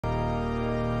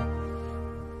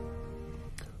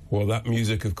Well, that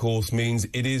music, of course, means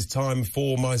it is time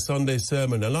for my Sunday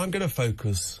sermon, and I'm going to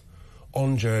focus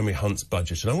on Jeremy Hunt's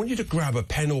budget. And I want you to grab a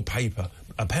pen or paper,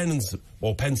 a pen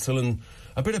or pencil and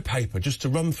a bit of paper just to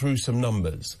run through some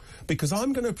numbers, because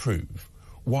I'm going to prove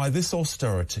why this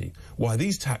austerity, why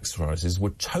these tax rises were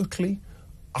totally,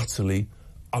 utterly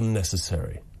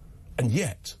unnecessary. And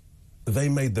yet, they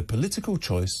made the political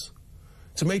choice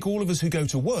to make all of us who go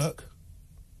to work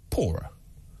poorer.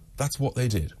 That's what they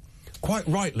did. Quite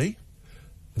rightly,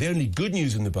 the only good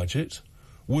news in the budget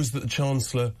was that the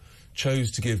Chancellor chose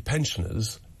to give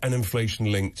pensioners an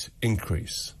inflation-linked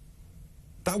increase.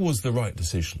 That was the right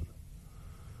decision.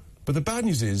 But the bad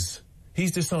news is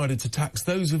he's decided to tax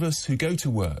those of us who go to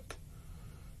work,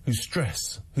 who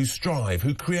stress, who strive,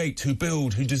 who create, who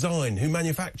build, who design, who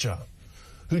manufacture,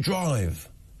 who drive,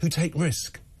 who take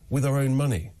risk with our own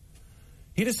money.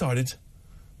 He decided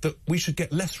that we should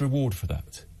get less reward for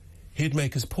that. He'd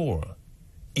make us poorer,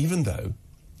 even though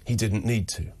he didn't need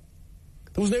to.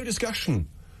 There was no discussion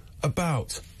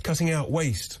about cutting out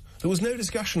waste. There was no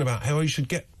discussion about how he should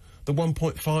get the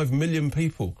 1.5 million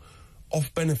people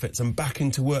off benefits and back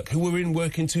into work who were in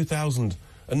work in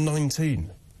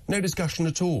 2019. No discussion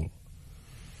at all.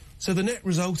 So the net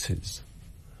result is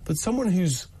that someone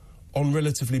who's on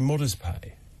relatively modest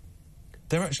pay,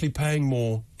 they're actually paying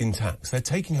more in tax. They're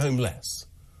taking home less.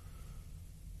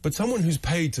 But someone who's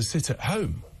paid to sit at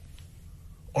home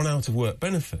on out-of-work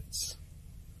benefits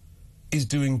is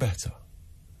doing better,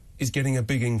 is getting a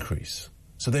big increase.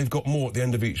 So they've got more at the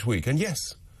end of each week. And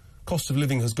yes, cost of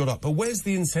living has got up, but where's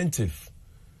the incentive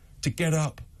to get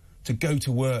up, to go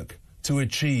to work, to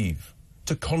achieve,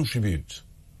 to contribute?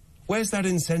 Where's that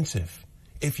incentive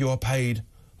if you are paid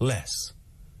less?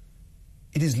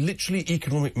 It is literally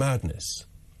economic madness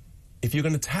if you're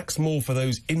going to tax more for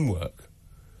those in work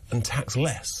and tax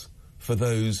less for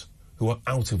those who are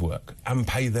out of work and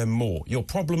pay them more. Your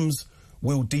problems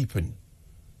will deepen.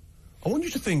 I want you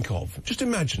to think of, just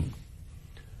imagine,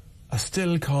 a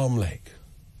still, calm lake.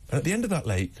 And at the end of that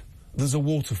lake, there's a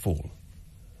waterfall.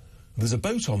 There's a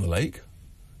boat on the lake,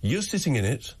 you're sitting in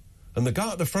it, and the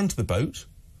guy at the front of the boat,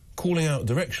 calling out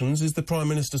directions, is the Prime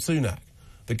Minister Sunak.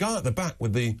 The guy at the back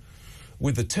with the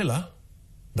tiller,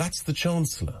 that's the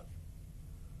Chancellor.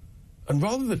 And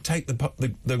rather than take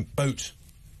the boat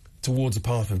towards a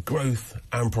path of growth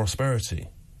and prosperity,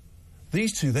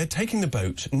 these two, they're taking the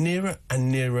boat nearer and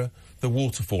nearer the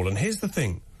waterfall. And here's the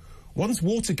thing. Once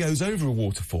water goes over a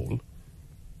waterfall,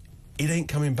 it ain't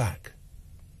coming back.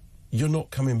 You're not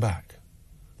coming back.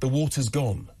 The water's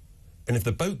gone. And if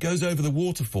the boat goes over the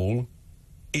waterfall,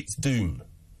 it's doom.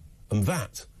 And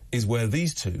that is where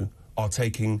these two are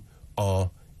taking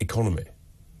our economy.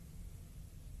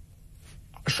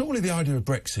 Surely the idea of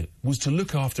Brexit was to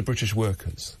look after British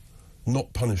workers,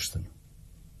 not punish them.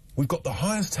 We've got the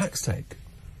highest tax take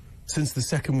since the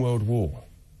Second World War.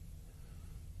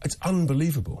 It's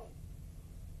unbelievable.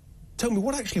 Tell me,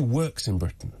 what actually works in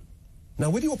Britain? Now,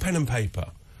 with your pen and paper,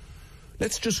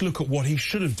 let's just look at what he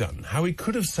should have done, how he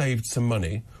could have saved some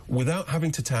money without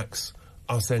having to tax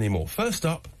us anymore. First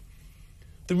up,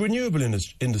 the renewable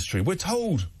industry. We're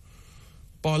told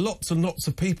by lots and lots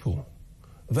of people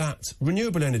that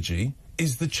renewable energy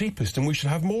is the cheapest and we should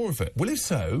have more of it. Well, if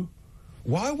so,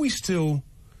 why are we still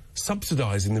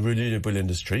subsidising the renewable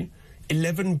industry?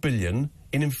 11 billion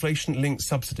in inflation-linked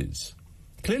subsidies.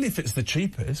 Clearly, if it's the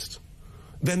cheapest,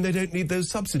 then they don't need those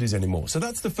subsidies anymore. So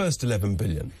that's the first 11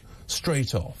 billion,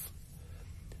 straight off.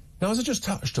 Now, as I just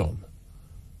touched on,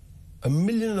 1.5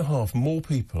 million more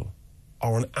people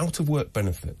are on out-of-work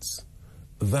benefits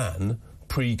than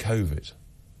pre-COVID.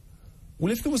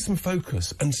 Well, if there was some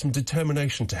focus and some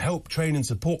determination to help train and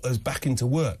support those back into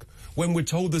work, when we're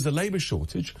told there's a labour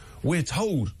shortage, we're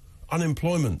told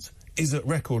unemployment is at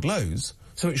record lows,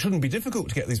 so it shouldn't be difficult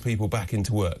to get these people back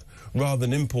into work, rather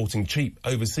than importing cheap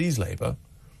overseas labour,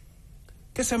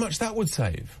 guess how much that would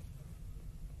save?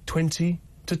 20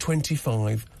 to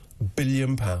 25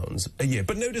 billion pounds a year.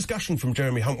 But no discussion from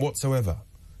Jeremy Hunt whatsoever.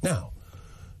 Now,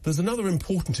 there's another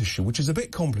important issue which is a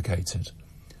bit complicated.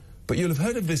 But you'll have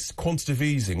heard of this quantitative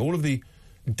easing, all of the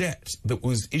debt that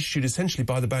was issued essentially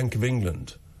by the Bank of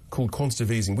England, called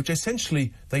quantitative easing, which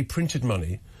essentially they printed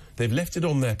money, they've left it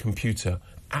on their computer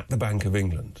at the Bank of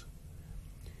England.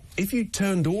 If you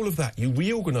turned all of that, you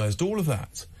reorganised all of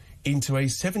that into a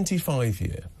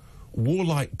 75-year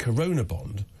warlike corona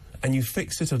bond, and you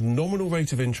fixed it at a nominal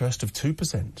rate of interest of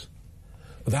 2%,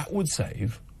 that would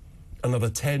save another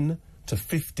 10 to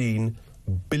 15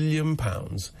 billion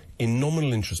pounds in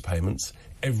nominal interest payments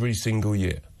every single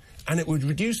year. And it would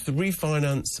reduce the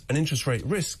refinance and interest rate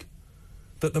risk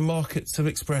that the markets have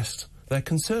expressed their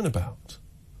concern about.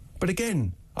 But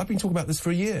again, I've been talking about this for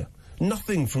a year.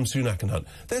 Nothing from Sunak and Hunt.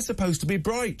 They're supposed to be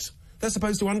bright. They're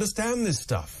supposed to understand this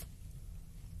stuff.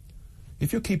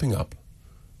 If you're keeping up,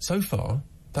 so far,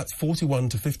 that's 41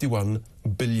 to 51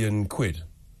 billion quid.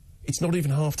 It's not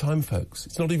even half time, folks.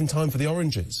 It's not even time for the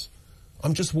oranges.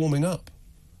 I'm just warming up.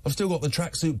 I've still got the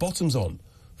tracksuit bottoms on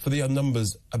for the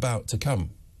numbers about to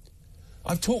come.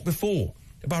 I've talked before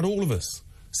about all of us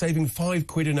saving 5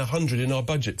 quid in 100 in our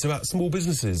budgets, about small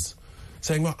businesses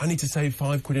saying, right, I need to save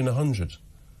 5 quid in 100.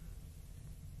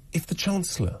 If the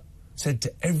Chancellor said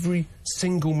to every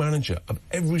single manager of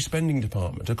every spending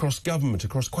department, across government,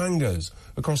 across quangos,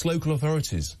 across local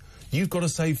authorities, you've got to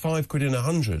save 5 quid in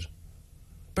 100.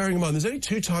 Bearing in mind, there's only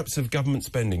 2 types of government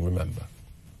spending, remember.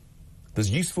 There's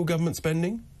useful government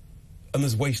spending and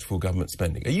there's wasteful government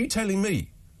spending. Are you telling me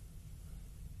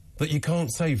that you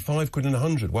can't save 5 quid in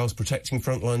 100 whilst protecting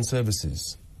frontline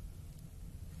services?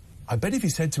 I bet if you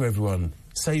said to everyone,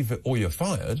 save it or you're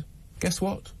fired, guess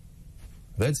what?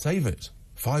 They'd save it.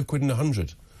 5 quid in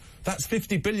 100. That's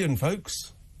 50 billion,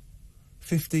 folks.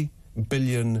 50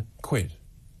 billion quid.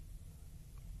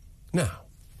 Now,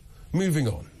 moving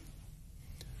on.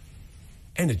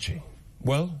 Energy.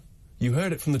 Well, you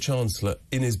heard it from the Chancellor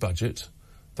in his budget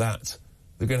that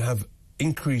they're going to have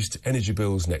increased energy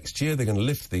bills next year. They're going to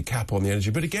lift the cap on the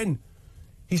energy. But again,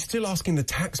 he's still asking the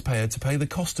taxpayer to pay the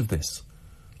cost of this.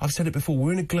 I've said it before,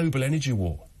 we're in a global energy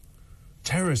war.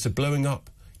 Terrorists are blowing up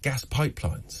gas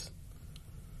pipelines.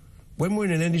 When we're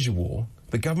in an energy war,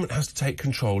 the government has to take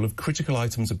control of critical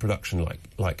items of production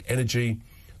like energy.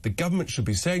 The government should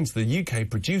be saying to the UK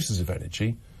producers of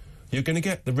energy, you're going to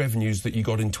get the revenues that you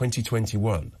got in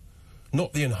 2021,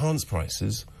 not the enhanced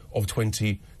prices of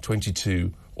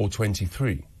 2022 or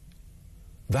 23.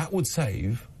 That would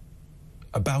save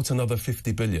about another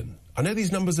 50 billion. I know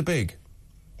these numbers are big.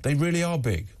 They really are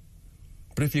big.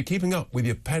 But if you're keeping up with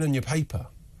your pen and your paper,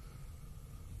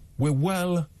 we're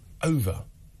well over.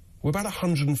 We're about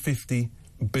 150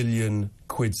 billion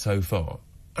quid so far.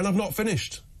 And I've not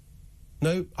finished.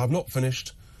 No, I've not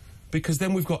finished, because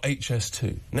then we've got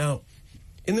HS2. Now,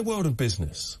 in the world of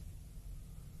business,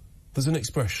 there's an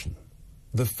expression.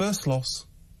 The first loss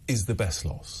is the best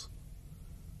loss.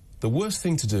 The worst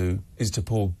thing to do is to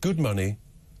pour good money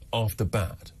after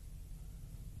bad.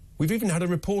 We've even had a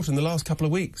report in the last couple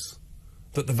of weeks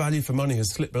that the value for money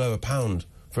has slipped below £1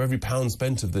 for every pound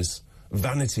spent of this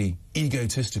vanity,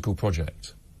 egotistical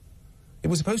project. It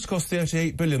was supposed to cost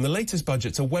 38 billion. The latest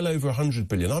budgets are well over 100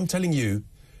 billion. I'm telling you,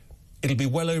 it'll be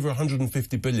well over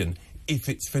 150 billion if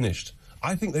it's finished.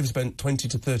 I think they've spent 20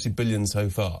 to 30 billion so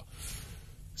far.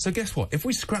 So guess what? If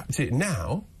we scrapped it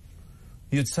now,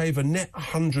 you'd save a net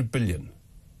 100 billion.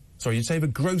 Sorry, you'd save a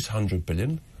gross 100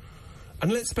 billion.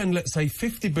 And let's spend, let's say,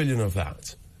 50 billion of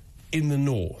that in the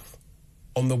north,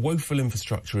 on the woeful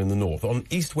infrastructure in the north, on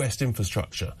east-west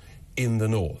infrastructure in the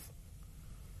north.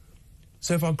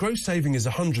 So if our gross saving is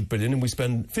 100 billion and we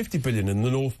spend 50 billion in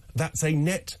the north, that's a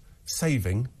net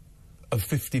saving of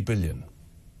 50 billion.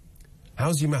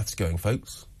 How's your maths going,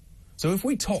 folks? So if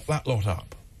we top that lot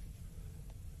up,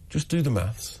 just do the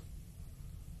maths,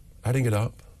 adding it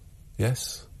up,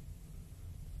 yes,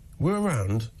 we're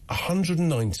around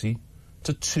 190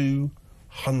 to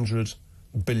 200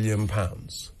 billion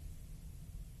pounds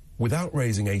without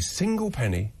raising a single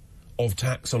penny of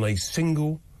tax on a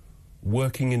single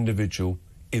working individual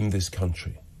in this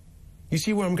country. You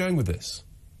see where I'm going with this?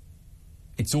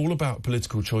 It's all about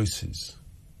political choices.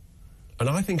 And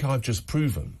I think I've just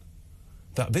proven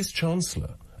that this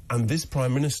Chancellor and this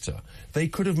Prime Minister, they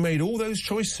could have made all those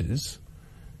choices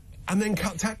and then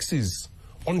cut taxes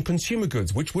on consumer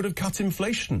goods, which would have cut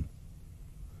inflation.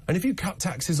 And if you cut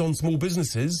taxes on small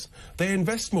businesses, they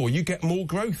invest more, you get more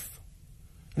growth.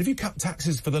 And if you cut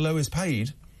taxes for the lowest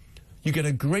paid, you get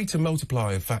a greater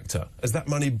multiplier factor. As that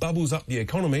money bubbles up the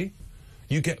economy,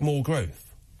 you get more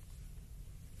growth.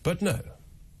 But no,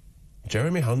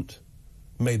 Jeremy Hunt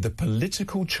made the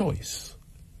political choice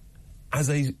as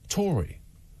a Tory,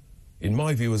 in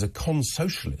my view as a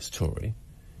ConSocialist Tory,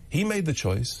 he made the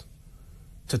choice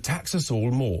to tax us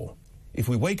all more if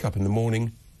we wake up in the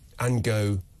morning and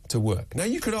go to work. Now,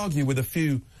 you could argue with a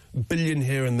few billion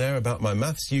here and there about my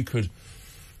maths. You could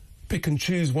pick and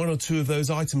choose one or two of those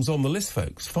items on the list,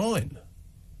 folks. Fine.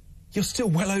 You're still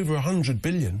well over 100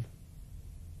 billion.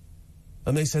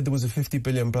 And they said there was a 50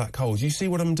 billion black hole. You see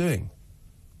what I'm doing?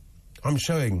 I'm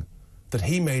showing that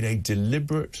he made a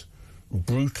deliberate,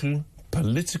 brutal,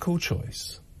 political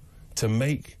choice to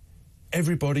make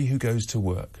everybody who goes to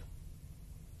work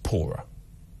poorer.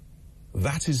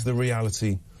 That is the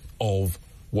reality of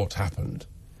what happened.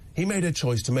 He made a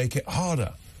choice to make it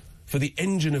harder for the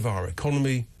engine of our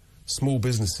economy, small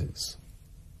businesses.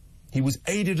 He was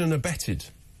aided and abetted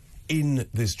in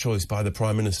this choice by the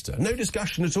Prime Minister. No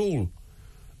discussion at all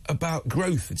about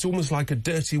growth. It's almost like a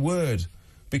dirty word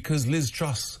because Liz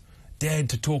Truss dared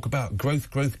to talk about growth,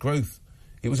 growth, growth.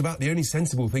 It was about the only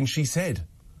sensible thing she said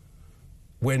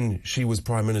when she was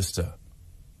Prime Minister.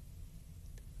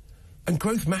 And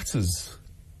growth matters.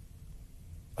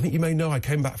 I think you may know I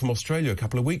came back from Australia a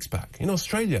couple of weeks back. In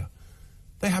Australia,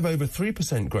 they have over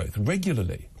 3% growth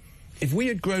regularly. If we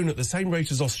had grown at the same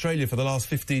rate as Australia for the last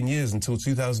 15 years until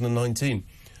 2019,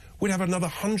 we'd have another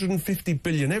 150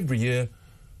 billion every year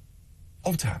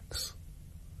of tax.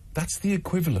 That's the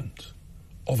equivalent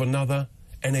of another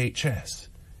NHS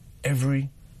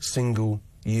every single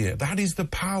year. That is the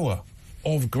power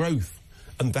of growth,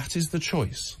 and that is the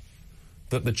choice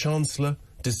that the Chancellor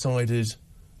decided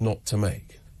not to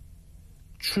make.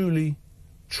 Truly,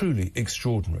 truly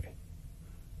extraordinary.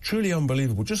 Truly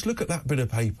unbelievable. Just look at that bit of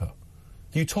paper.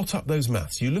 You tot up those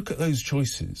maths, you look at those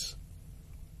choices.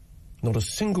 Not a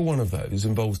single one of those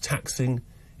involves taxing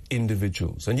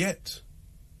individuals. And yet,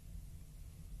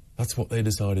 that's what they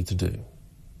decided to do.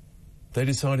 They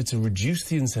decided to reduce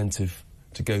the incentive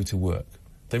to go to work.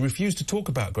 They refused to talk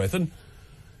about growth, and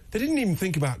they didn't even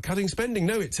think about cutting spending.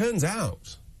 No, it turns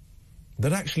out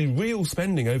that actually real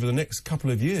spending over the next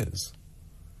couple of years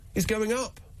is going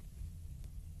up.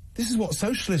 This is what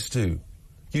socialists do.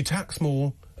 You tax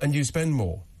more and you spend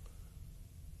more.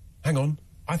 Hang on,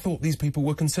 I thought these people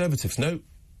were conservatives. No,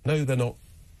 they're not.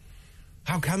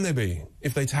 How can they be?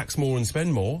 If they tax more and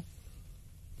spend more,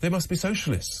 they must be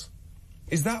socialists.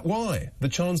 Is that why the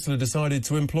Chancellor decided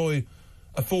to employ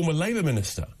a former Labour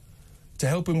minister to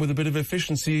help him with a bit of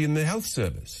efficiency in the health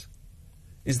service?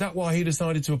 Is that why he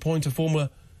decided to appoint a former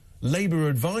Labour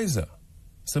advisor,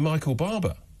 Sir Michael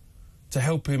Barber, to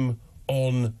help him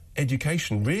on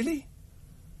education? Really?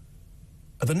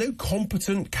 Are there no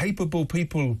competent, capable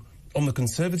people on the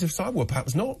Conservative side? Well,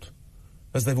 perhaps not,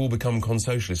 as they've all become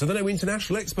ConSocialists. Are there no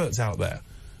international experts out there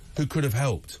who could have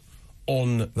helped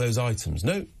on those items?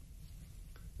 No.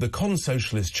 The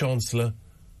ConSocialist Chancellor,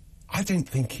 I don't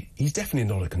think, he's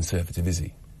definitely not a Conservative, is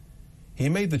he? He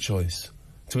made the choice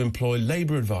to employ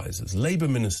Labour advisors, Labour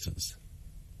ministers.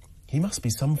 He must be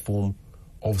some form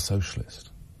of socialist.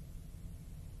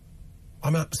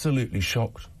 I'm absolutely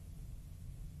shocked.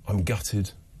 I'm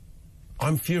gutted.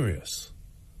 I'm furious.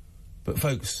 But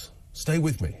folks, stay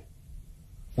with me.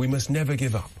 We must never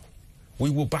give up. We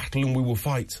will battle and we will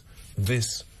fight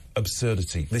this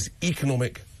absurdity, this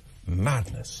economic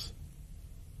madness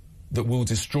that will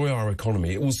destroy our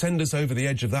economy. It will send us over the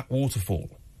edge of that waterfall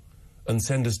and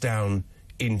send us down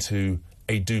into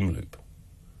a doom loop.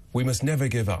 We must never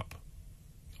give up.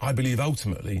 I believe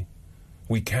ultimately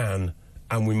we can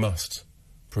and we must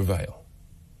prevail.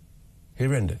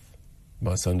 Here endeth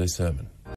my Sunday sermon.